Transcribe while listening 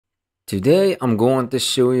Today I'm going to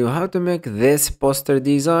show you how to make this poster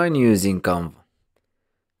design using Canva.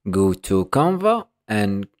 Go to Canva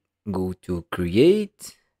and go to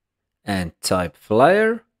create and type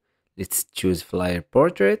flyer. Let's choose flyer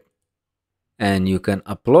portrait, and you can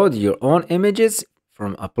upload your own images.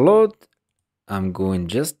 From upload, I'm going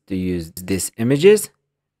just to use these images.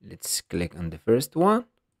 Let's click on the first one.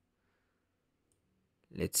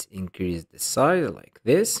 Let's increase the size like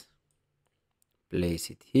this. Place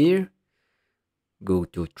it here. Go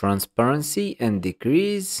to transparency and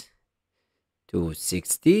decrease to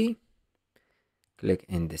 60. Click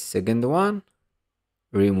in the second one.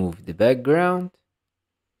 Remove the background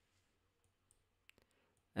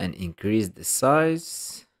and increase the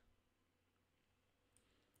size.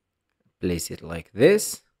 Place it like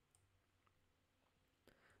this.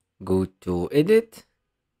 Go to edit,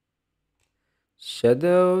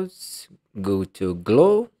 shadows, go to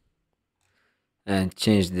glow and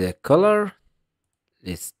change the color.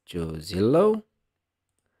 Let's choose yellow.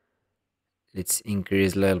 Let's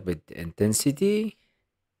increase a little bit the intensity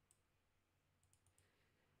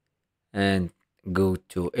and go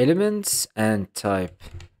to elements and type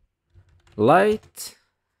light.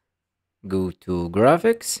 Go to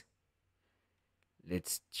graphics.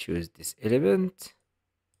 Let's choose this element.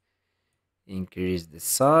 Increase the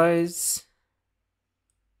size.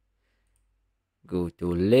 Go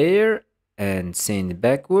to layer and send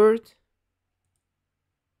backward.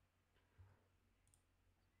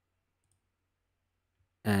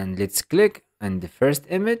 And let's click on the first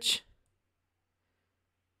image.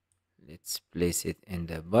 Let's place it in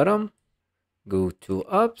the bottom. Go to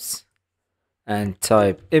apps and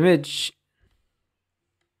type image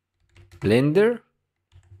blender.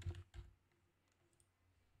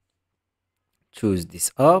 Choose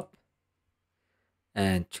this up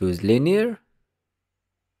and choose linear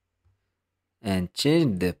and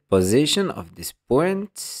change the position of this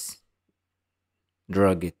point.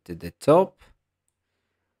 Drag it to the top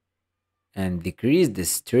and decrease the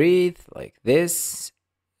strength like this,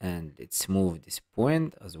 and let's move this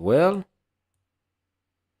point as well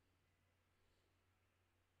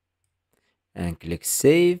and click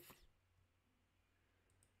save.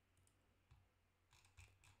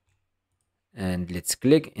 And let's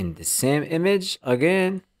click in the same image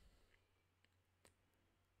again,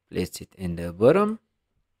 place it in the bottom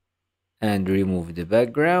and remove the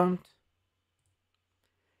background,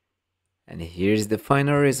 and here's the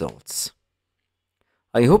final results.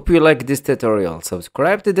 I hope you like this tutorial.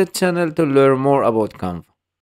 Subscribe to the channel to learn more about Canva.